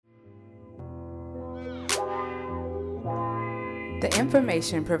The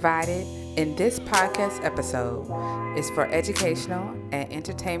information provided in this podcast episode is for educational and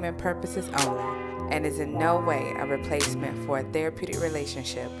entertainment purposes only and is in no way a replacement for a therapeutic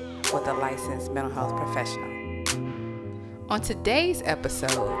relationship with a licensed mental health professional. On today's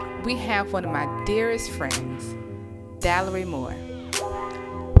episode, we have one of my dearest friends, Dallery Moore.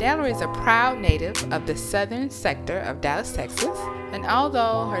 Dallery is a proud native of the southern sector of Dallas, Texas, and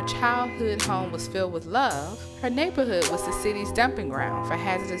although her childhood home was filled with love, her neighborhood was the city's dumping ground for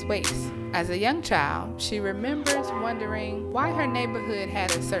hazardous waste. As a young child, she remembers wondering why her neighborhood had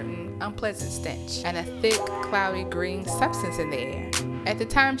a certain unpleasant stench and a thick, cloudy green substance in the air. At the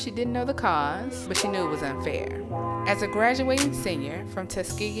time, she didn't know the cause, but she knew it was unfair. As a graduating senior from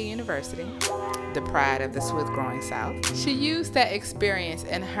Tuskegee University, the pride of the swift-growing South, she used that experience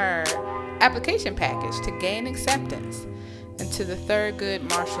in her application package to gain acceptance into the Thurgood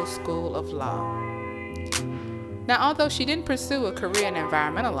Marshall School of Law. Now, although she didn't pursue a career in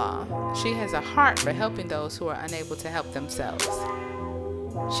environmental law, she has a heart for helping those who are unable to help themselves.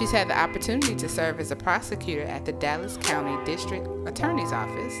 She's had the opportunity to serve as a prosecutor at the Dallas County District Attorney's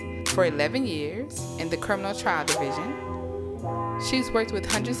Office for 11 years in the Criminal Trial Division. She's worked with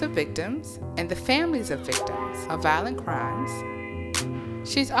hundreds of victims and the families of victims of violent crimes.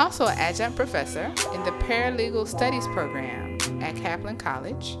 She's also an adjunct professor in the Paralegal Studies program at Kaplan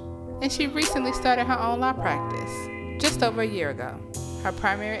College, and she recently started her own law practice just over a year ago. Her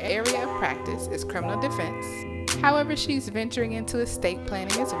primary area of practice is criminal defense. However, she's venturing into estate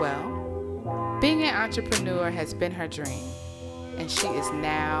planning as well. Being an entrepreneur has been her dream, and she is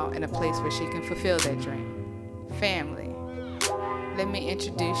now in a place where she can fulfill that dream. Family, let me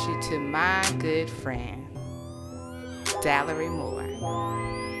introduce you to my good friend, Dallery Moore.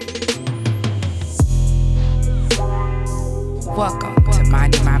 Welcome to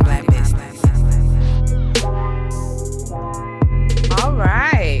Minding My Black Business. All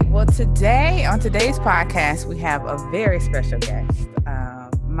right. Well, on today's podcast, we have a very special guest,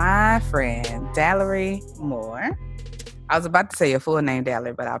 my friend, Dallery Moore. I was about to say your full name,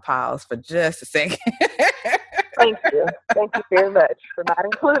 Dallery, but I paused for just a second. Thank you. Thank you very much for not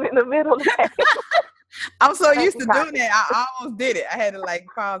including the middle name. I'm so used to doing that. I almost did it. I had to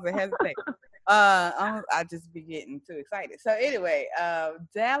pause and hesitate. I just be getting too excited. So anyway,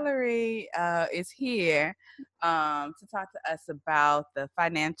 Dallery is here to talk to us about the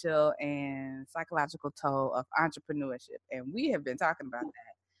financial and psychological toll of entrepreneurship. And we have been talking about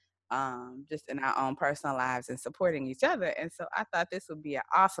that just in our own personal lives and supporting each other. And so I thought this would be an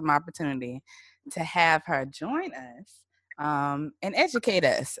awesome opportunity to have her join us and educate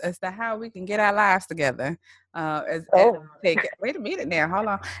us as to how we can get our lives together. Wait a minute now, hold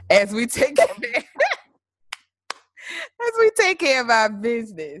on. As we take care of our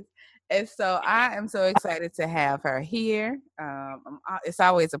business. And so I am so excited to have her here. It's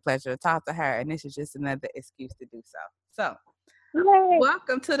always a pleasure to talk to her, and this is just another excuse to do so. So, Yay.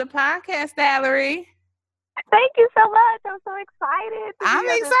 Welcome to the podcast, Dallery. Thank you so much. I'm so excited. I'm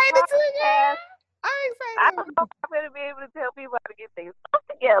excited too. Yeah. I'm excited. I don't know if I'm going to be able to tell people how to get things put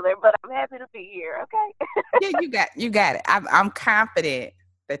together, but I'm happy to be here. Okay. Yeah, you got it. I'm confident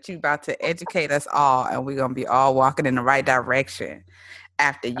that you're about to educate us all, and we're going to be all walking in the right direction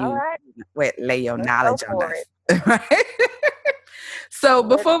after you lay your knowledge on us. So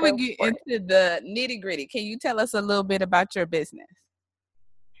before we get into the nitty-gritty, can you tell us a little bit about your business?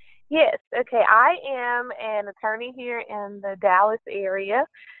 Yes. Okay. I am an attorney here in the Dallas area,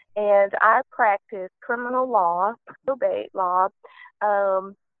 and I practice criminal law, probate law,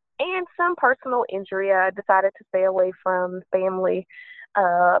 and some personal injury. I decided to stay away from family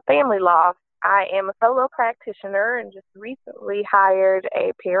law. I am a solo practitioner and just recently hired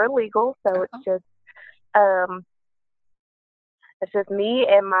a paralegal. So it's just me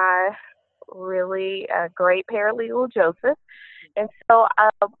and my really great paralegal, Joseph. And so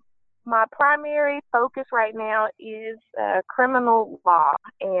my primary focus right now is criminal law,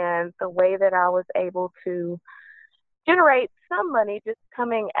 and the way that I was able to generate some money just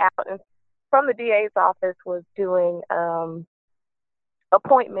coming out and from the DA's office was doing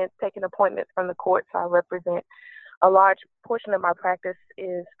taking appointments from the court. So I represent a large portion of my practice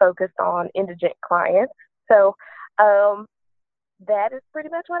is focused on indigent clients. So that is pretty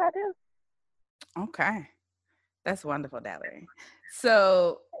much what I do. Okay. That's wonderful, Dallery.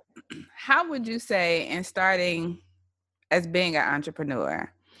 So how would you say in starting as being an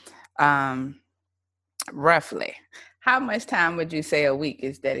entrepreneur, roughly, how much time would you say a week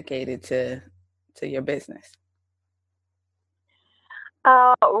is dedicated to your business?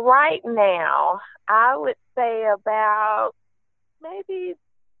 Right now, I would say about maybe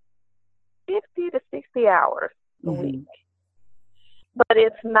 50 to 60 hours a week. but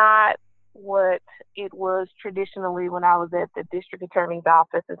it's not what it was traditionally when I was at the district attorney's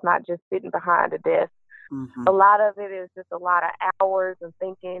office. It's not just sitting behind a desk. Mm-hmm. A lot of it is just a lot of hours and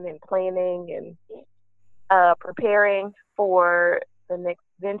thinking and planning and preparing for the next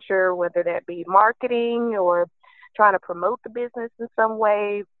venture, whether that be marketing or trying to promote the business in some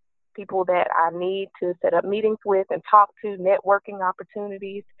way, people that I need to set up meetings with and talk to, networking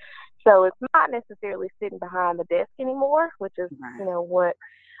opportunities. So it's not necessarily sitting behind the desk anymore, which is, what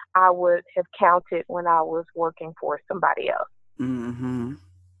I would have counted when I was working for somebody else. Mm-hmm.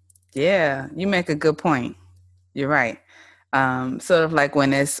 Yeah, you make a good point. You're right. Sort of like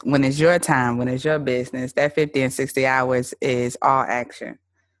when it's your time, when it's your business, that 50 and 60 hours is all action,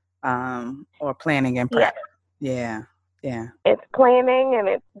 or planning and prep. Yeah. It's planning and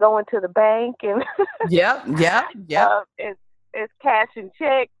it's going to the bank and Yep. It's cashing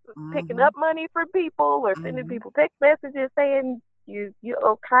checks, picking up money for people, or sending people text messages saying you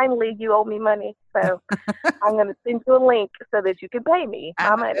owe me money, so I'm going to send you a link so that you can pay me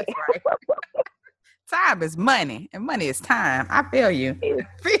my money. That's right. Time is money, and money is time. I feel you.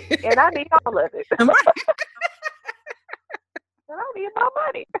 And I need all of it. And I need my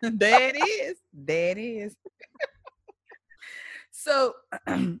money. That is. So,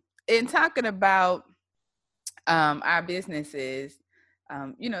 in talking about our businesses,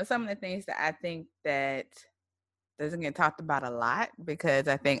 some of the things that I think that doesn't get talked about a lot, because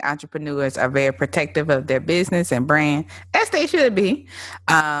I think entrepreneurs are very protective of their business and brand, as they should be.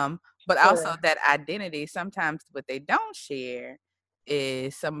 But also that identity, sometimes what they don't share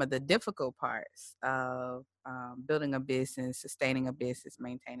is some of the difficult parts of building a business, sustaining a business,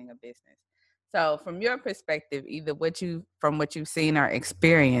 maintaining a business. So from your perspective, either from what you've seen or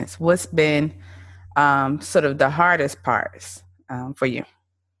experienced, what's been sort of the hardest parts for you?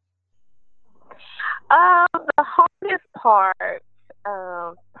 The hardest part,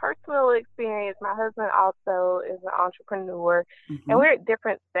 personal experience, my husband also is an entrepreneur, and we're at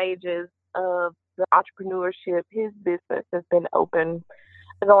different stages of the entrepreneurship. His business has been open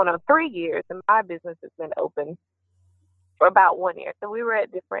going on 3 years, and my business has been open for about 1 year. So we were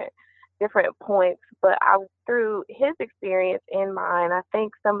at different points, but through his experience and mine, I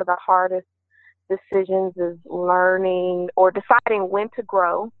think some of the hardest decisions is learning or deciding when to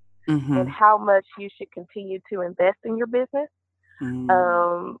grow. And how much you should continue to invest in your business.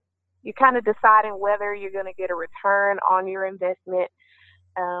 You're kind of deciding whether you're going to get a return on your investment.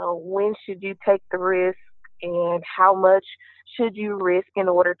 When should you take the risk, and how much should you risk in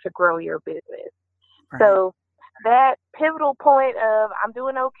order to grow your business? Right. So that pivotal point of I'm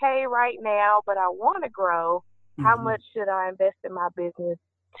doing okay right now, but I want to grow. How much should I invest in my business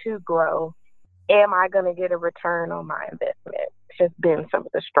to grow? Am I going to get a return on my investment? Has been some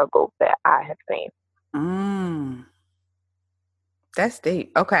of the struggles that I have seen. That's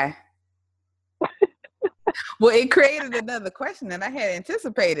deep. Okay. Well, it created another question that I had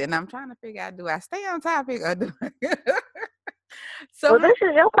anticipated, and I'm trying to figure out, do I stay on topic or do I... So this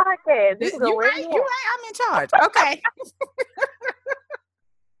is your podcast. You're right. I'm in charge. Okay.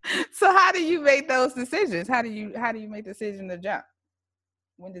 So how do you make those decisions? How do you make the decision to jump?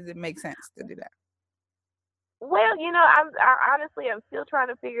 When does it make sense to do that? Well, I honestly, I'm still trying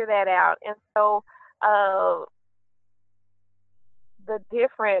to figure that out. And so the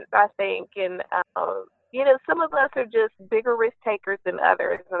difference, I think, and, some of us are just bigger risk takers than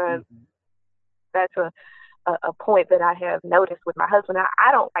others. And that's a point that I have noticed with my husband.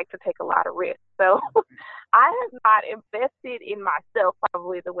 I don't like to take a lot of risks. So I have not invested in myself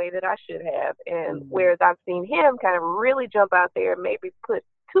probably the way that I should have. And whereas I've seen him kind of really jump out there and maybe put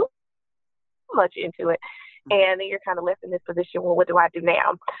too much into it. And then you're kind of left in this position, well, what do I do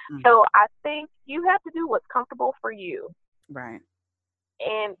now? So I think you have to do what's comfortable for you. Right.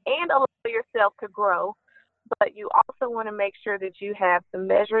 And allow yourself to grow. But you also want to make sure that you have some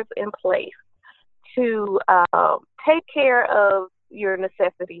measures in place to take care of your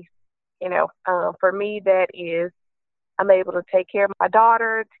necessities. For me, that is, I'm able to take care of my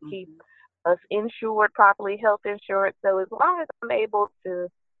daughter, to keep us insured properly, health insured. So as long as I'm able to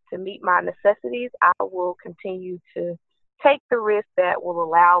meet my necessities, I will continue to take the risk that will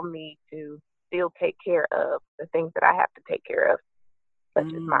allow me to still take care of the things that I have to take care of,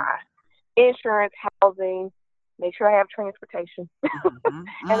 such as my insurance, housing, make sure I have transportation, and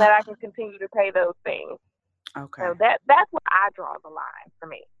that I can continue to pay those things. Okay. So that's where I draw the line for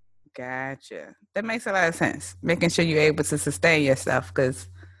me. Gotcha. That makes a lot of sense. Making sure you're able to sustain yourself, because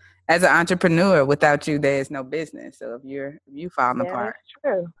as an entrepreneur, without you, there's no business. So if you falling apart,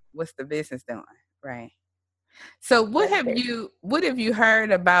 true. What's the business doing? Right. So what have you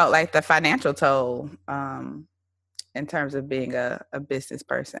heard about, like, the financial toll in terms of being a business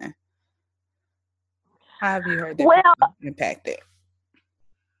person? How have you heard that Well, people impacted?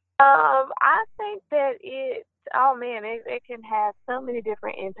 I think that oh man, it can have so many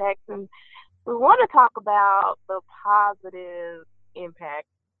different impacts, and we want to talk about the positive impact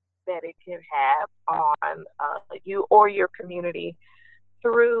that it can have on you or your community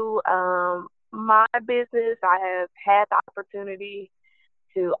through my business. I have had the opportunity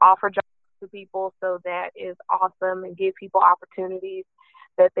to offer jobs to people, so that is awesome, and give people opportunities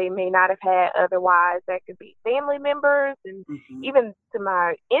that they may not have had otherwise. That could be family members, and even to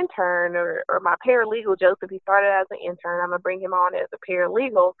my intern or my paralegal, Joseph. He started as an intern. I'm going to bring him on as a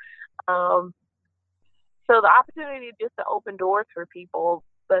paralegal. So the opportunity just to open doors for people,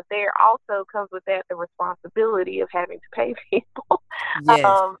 but there also comes with that the responsibility of having to pay people. Yes.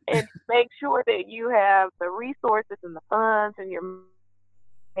 And make sure that you have the resources and the funds, and you're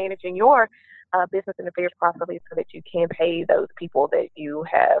managing your business and affairs properly, so that you can pay those people that you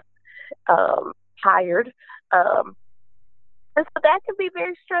have hired. And so that can be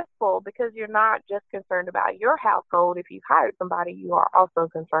very stressful, because you're not just concerned about your household. If you've hired somebody, you are also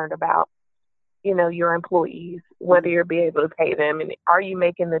concerned about, your employees, whether you'll be able to pay them, and are you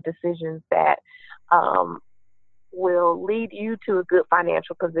making the decisions that will lead you to a good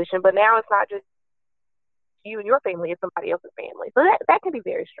financial position. But now it's not just you and your family, it's somebody else's family. So that can be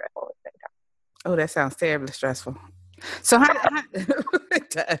very stressful at the same time. Oh, that sounds terribly stressful. So how it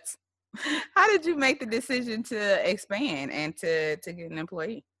does. How did you make the decision to expand and to get an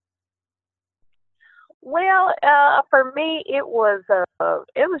employee? Well, for me, it was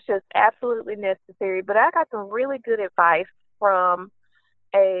just absolutely necessary. But I got some really good advice from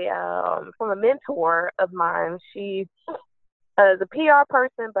a mentor of mine. She is a PR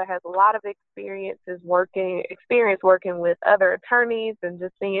person, but has a lot of experience working with other attorneys and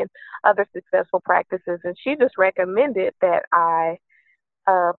just seeing other successful practices. And she just recommended that I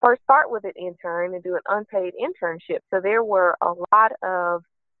first start with an intern and do an unpaid internship. So there were a lot of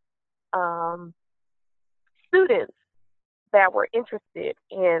students that were interested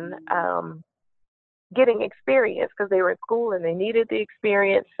in getting experience, because they were in school and they needed the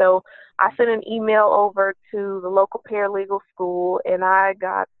experience. So I sent an email over to the local paralegal school, and I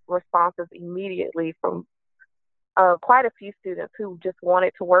got responses immediately from quite a few students who just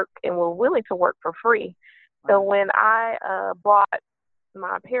wanted to work and were willing to work for free. So when I brought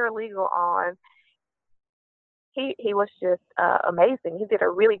my paralegal on, he was just amazing. He did a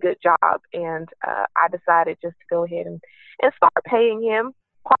really good job, and I decided just to go ahead and start paying him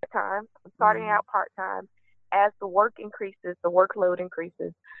part-time. I'm starting out part-time. As the work increases, the workload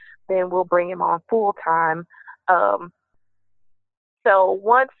increases, then we'll bring him on full-time. So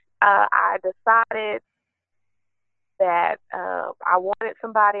once I decided that I wanted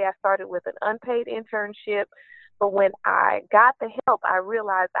somebody, I started with an unpaid internship. But when I got the help, I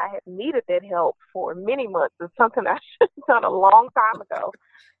realized I had needed that help for many months. It's something I should have done a long time ago,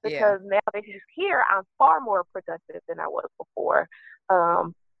 because now that he's here, I'm far more productive than I was before.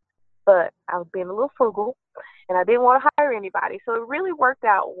 But I was being a little frugal, and I didn't want to hire anybody. So it really worked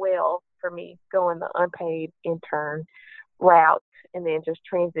out well for me, going the unpaid intern route and then just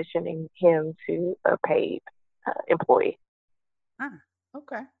transitioning him to a paid employee.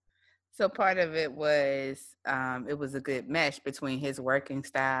 Okay. So part of it was a good mesh between his working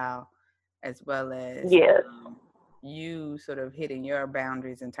style as well as you sort of hitting your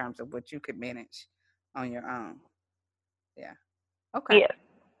boundaries in terms of what you could manage on your own. Yeah. Okay. Yes.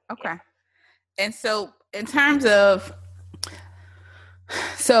 Okay. And so in terms of,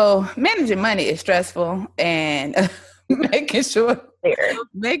 so managing money is stressful, and making sure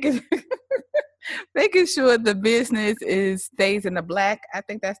the business stays in the black. I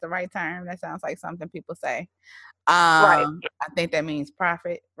think that's the right term. That sounds like something people say. Right. I think that means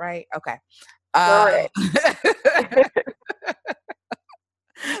profit, right? Okay. Correct.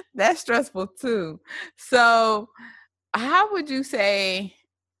 That's stressful too. So how would you say,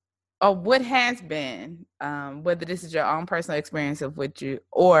 or what has been, whether this is your own personal experience of what you,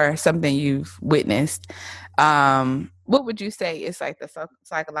 or something you've witnessed, what would you say is like the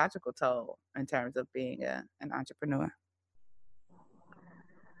psychological toll in terms of being an entrepreneur?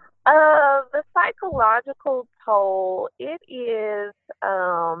 The psychological toll, it is,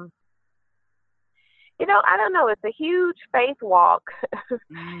 I don't know. It's a huge faith walk,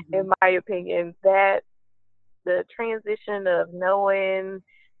 in my opinion, that the transition of knowing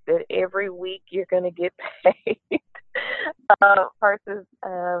that every week you're going to get paid versus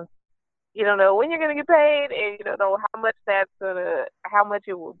you don't know when you're going to get paid, and you don't know how much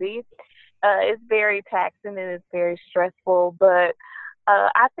it will be. It's very taxing and it's very stressful, but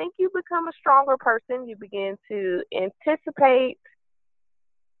I think you become a stronger person. You begin to anticipate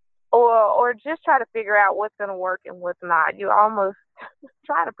or just try to figure out what's going to work and what's not. You almost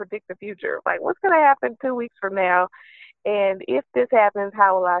try to predict the future. Like, what's going to happen 2 weeks from now? And if this happens,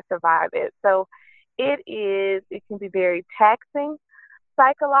 how will I survive it? So it can be very taxing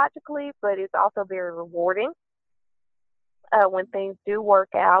psychologically, but it's also very rewarding when things do work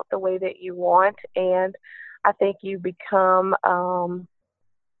out the way that you want. And I think you become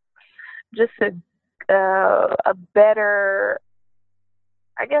just a better,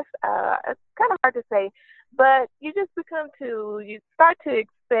 I guess, it's kind of hard to say, but you just you start to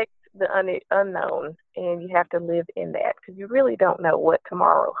expect the unknown, and you have to live in that because you really don't know what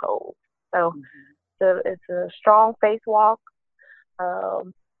tomorrow holds. So, it's a strong faith walk.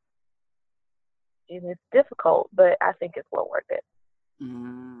 Um, and it's difficult, but I think it's well worth it.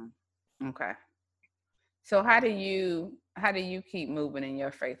 Okay. So how do you keep moving in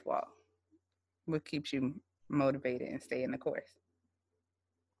your faith walk? What keeps you motivated and staying the course?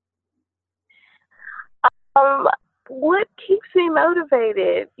 What keeps me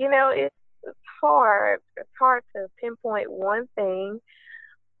motivated? It's hard. It's hard to pinpoint one thing,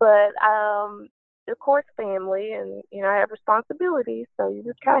 but the course family, and I have responsibilities, so you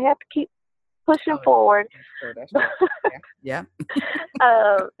just kind of have to keep pushing forward. That's true. Yeah.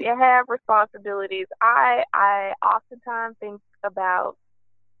 You have responsibilities. I oftentimes think about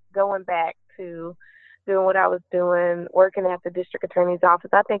going back to doing what I was doing, working at the district attorney's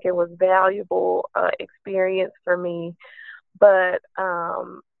office. I think it was valuable experience for me, but I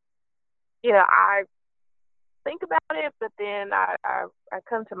think about it, but then I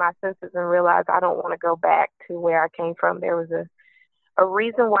come to my senses and realize I don't want to go back to where I came from. There was a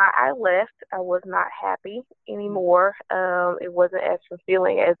reason why I left. I was not happy anymore. It wasn't as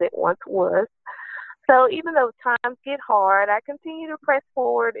fulfilling as it once was. So even though times get hard, I continue to press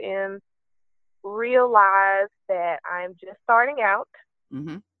forward and realize that I'm just starting out,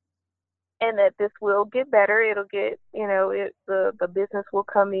 and that this will get better. It'll get, the business will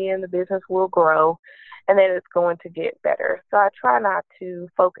come in, the business will grow, and then it's going to get better. So I try not to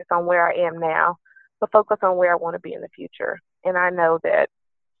focus on where I am now, but focus on where I want to be in the future. And I know that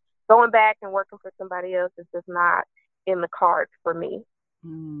going back and working for somebody else is just not in the cards for me.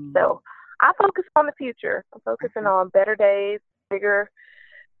 So I focus on the future. I'm focusing on better days, bigger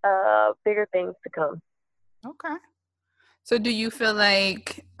things to come. Okay. So do you feel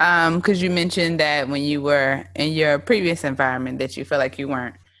like, because you mentioned that when you were in your previous environment that you feel like you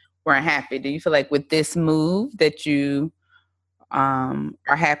weren't happy, do you feel like with this move that you are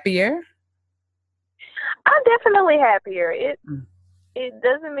happier? I'm definitely happier. It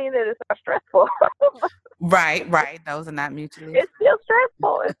doesn't mean that it's not stressful. Right. Those are not mutually. It's still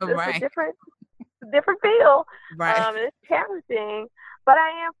stressful. It's right. a different feel. Right. It's challenging, but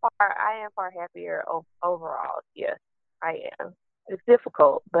I am far happier overall. Yes, I am. It's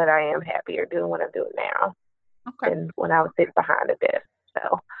difficult, but I am happier doing what I'm doing now than when I was sitting behind a desk.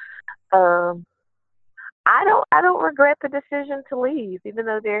 So, I don't regret the decision to leave, even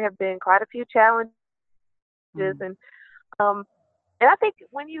though there have been quite a few challenges and I think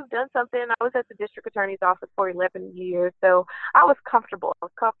when you've done something, I was at the district attorney's office for 11 years, so I was comfortable. I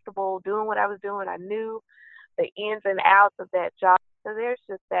was comfortable doing what I was doing. I knew the ins and outs of that job. So there's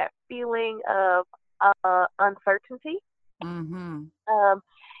just that feeling of uncertainty in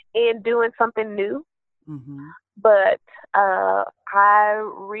doing something new. But I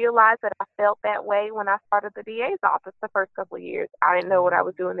realized that I felt that way when I started the DA's office the first couple of years. I didn't know what I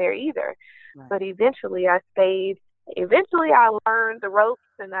was doing there either. Right. But eventually I stayed. Eventually I learned the ropes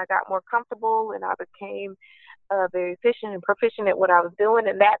and I got more comfortable and I became very efficient and proficient at what I was doing.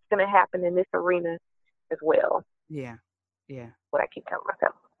 And that's going to happen in this arena as well. Yeah. What I keep telling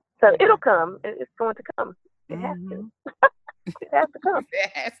myself. So it'll come. It's going to come. It has to. It has to come.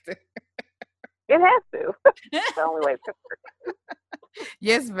 It has to. It has to. It's the only way to work.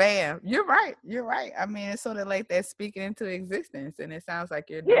 Yes, ma'am. You're right. I mean, it's sort of like that speaking into existence, and it sounds like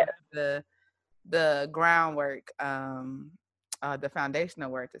you're doing the groundwork, the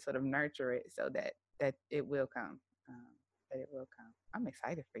foundational work to sort of nurture it so that it will come. I'm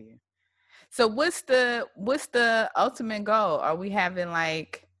excited for you. So what's the ultimate goal? Are we having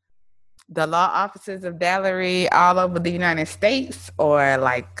like the law offices of Dallery all over the United States or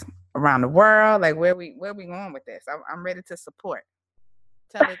like around the world? Like where we going with this? I'm ready to support.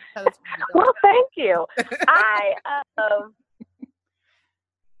 Tell us well, thank you. I don't.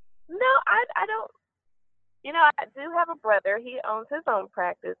 I do have a brother. He owns his own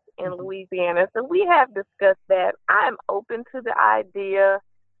practice in Louisiana, so we have discussed that. I'm open to the idea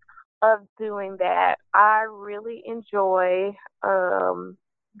of doing that. I really enjoy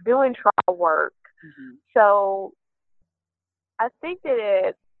doing trial work. Mm-hmm. So I think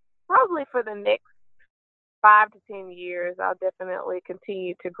that probably for the next 5 to 10 years, I'll definitely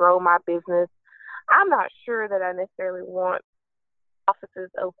continue to grow my business. I'm not sure that I necessarily want offices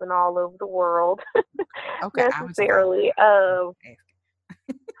open all over the world Okay, I was just necessarily. asking.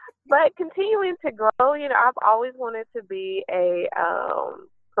 But continuing to grow, I've always wanted to be a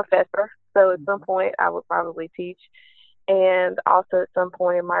professor. So at some point, I would probably teach. And also at some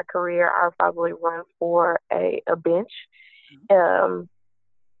point in my career, I'll probably run for a bench, um,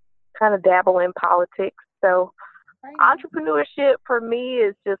 kind of dabble in politics. So Right. entrepreneurship for me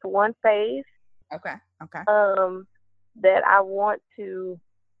is just one phase Okay. Okay. that I want to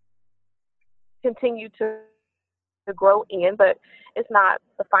continue to grow in, but it's not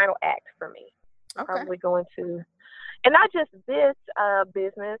the final act for me. I'm Okay. probably going to, and not just this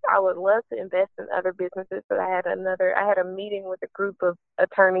business. I would love to invest in other businesses, but I had a meeting with a group of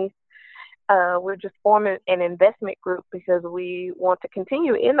attorneys. We're just forming an investment group because we want to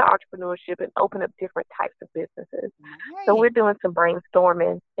continue in the entrepreneurship and open up different types of businesses. So Right. we're doing some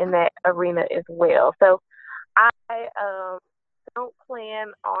brainstorming in that arena as well. So I don't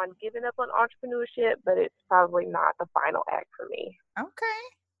plan on giving up on entrepreneurship, but it's probably not the final act for me. Okay.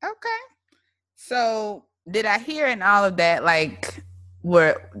 Okay. So did I hear in all of that, like,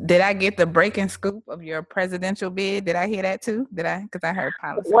 did I get the breaking scoop of your presidential bid? Did I hear that too? Did I? Because I heard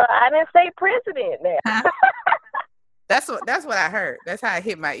policy. Well, I didn't say president now. Huh? That's what I heard. That's how it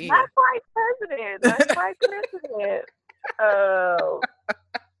hit my ear. Not quite president. Not quite president.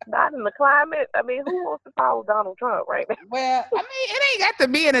 Not in the climate. I mean, who wants to follow Donald Trump right now? Well, I mean, it ain't got to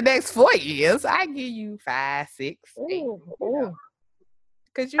be in the next 4 years. I give you 5, 6, 8.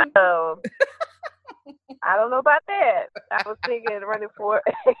 Cause you. I don't know about that. I was thinking running for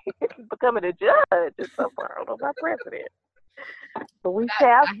becoming a judge or something. I don't know about president. But we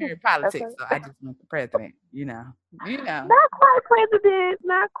shall. I heard politics, so I just went to president. Not quite president.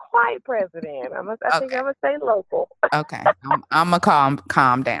 Not quite president. I think I'm gonna say local. Okay, I'm gonna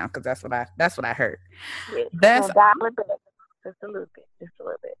calm down because that's what I heard. Yeah, That's dial it back just a little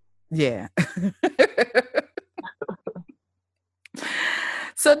bit. Yeah.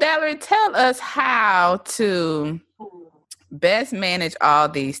 So, Dallery, tell us how to best manage all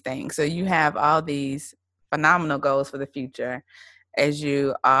these things. So you have all these phenomenal goals for the future as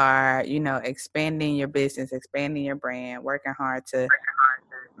you are, expanding your business, expanding your brand, working hard to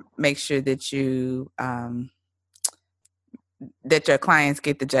make sure that that your clients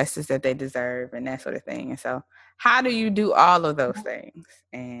get the justice that they deserve and that sort of thing. And so how do you do all of those things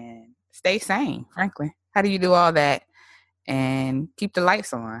and stay sane, frankly? How do you do all that and keep the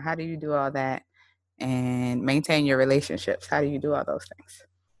lights on? How do you do all that and maintain your relationships? How do you do all those things?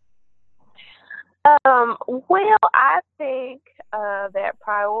 Well, I think that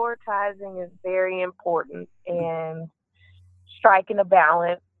prioritizing is very important and striking a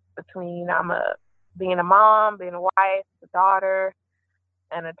balance between being a mom, being a wife, a daughter,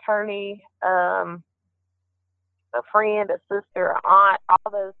 an attorney, a friend, a sister, an aunt,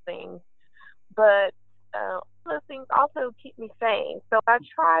 all those things. But all those things also keep me sane. So I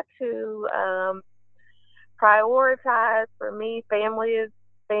try to prioritize. For me, family.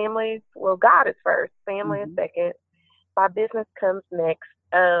 Well, God is first. Family is second. My business comes next.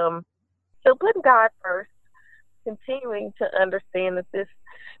 So putting God first, continuing to understand that this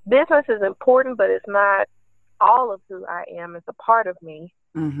business is important, but it's not all of who I am. It's a part of me.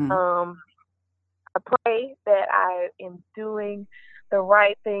 I pray that I am doing the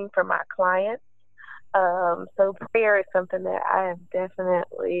right thing for my clients. So prayer is something that I have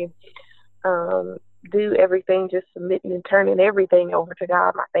definitely do everything, just submitting and turning everything over to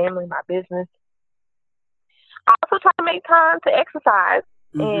God, my family, my business. I also try to make time to exercise.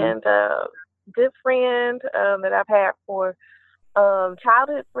 And good friend that I've had for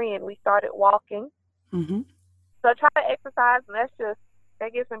childhood friend, we started walking. So I try to exercise, and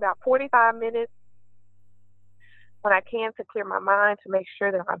that gives me about 45 minutes when I can to clear my mind, to make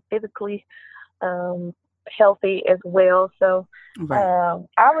sure that I'm physically healthy as well. So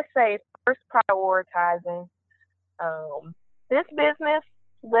I would say first prioritizing this business,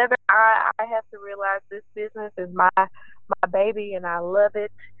 whether I have to realize this business is my baby and I love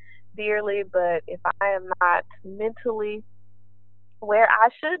it dearly, but if I am not mentally where I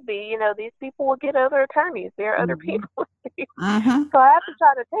should be, these people will get other attorneys. There are other people. So I have to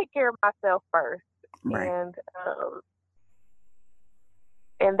try to take care of myself first. And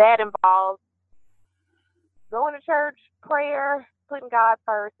that involves going to church, prayer, putting God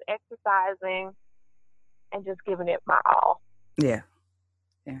first, exercising, and just giving it my all. Yeah.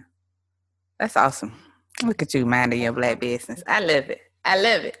 That's awesome. Look at you minding your Black business. I love it. I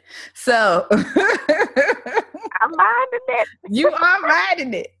love it. So I'm minding it. You are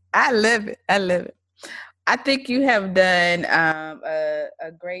minding it. I love it. I love it. I think you have done a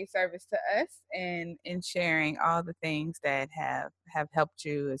great service to us in sharing all the things that have helped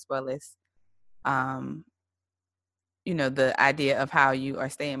you, as well as the idea of how you are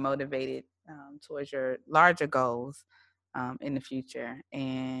staying motivated towards your larger goals in the future.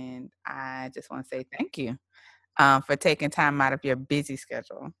 And I just want to say thank you for taking time out of your busy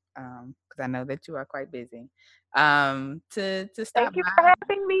schedule, because I know that you are quite busy, to stop Thank you by. for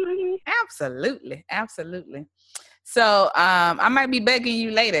having me. Absolutely. So I might be begging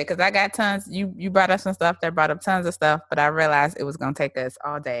you later, because I got tons. You brought up some stuff that brought up tons of stuff, but I realized it was gonna take us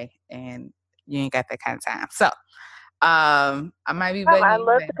all day, and you ain't got that kind of time. So I might be begging I'd you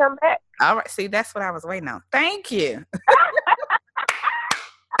love later. to come back. All right, see, that's what I was waiting on. Thank you.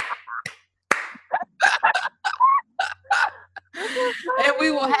 And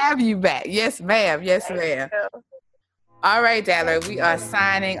we will have you back. Yes, ma'am. Yes, ma'am. All right, Dallar, we are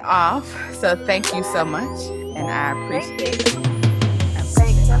signing off. So thank you so much, and I appreciate it.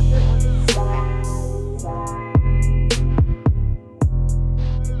 Thanks.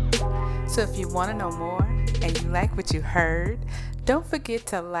 So if you want to know more and you like what you heard, don't forget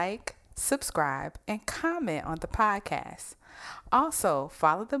to like, subscribe, and comment on the podcast. Also,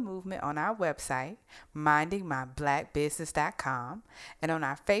 follow the movement on our website, mindingmyblackbusiness.com, and on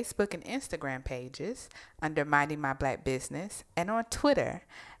our Facebook and Instagram pages under Minding My Black Business, and on Twitter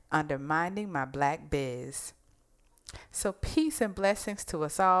under Minding My Black Biz. So peace and blessings to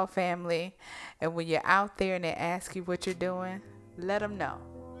us all, family. And when you're out there and they ask you what you're doing, let them know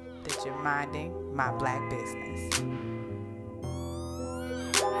that you're minding my black business.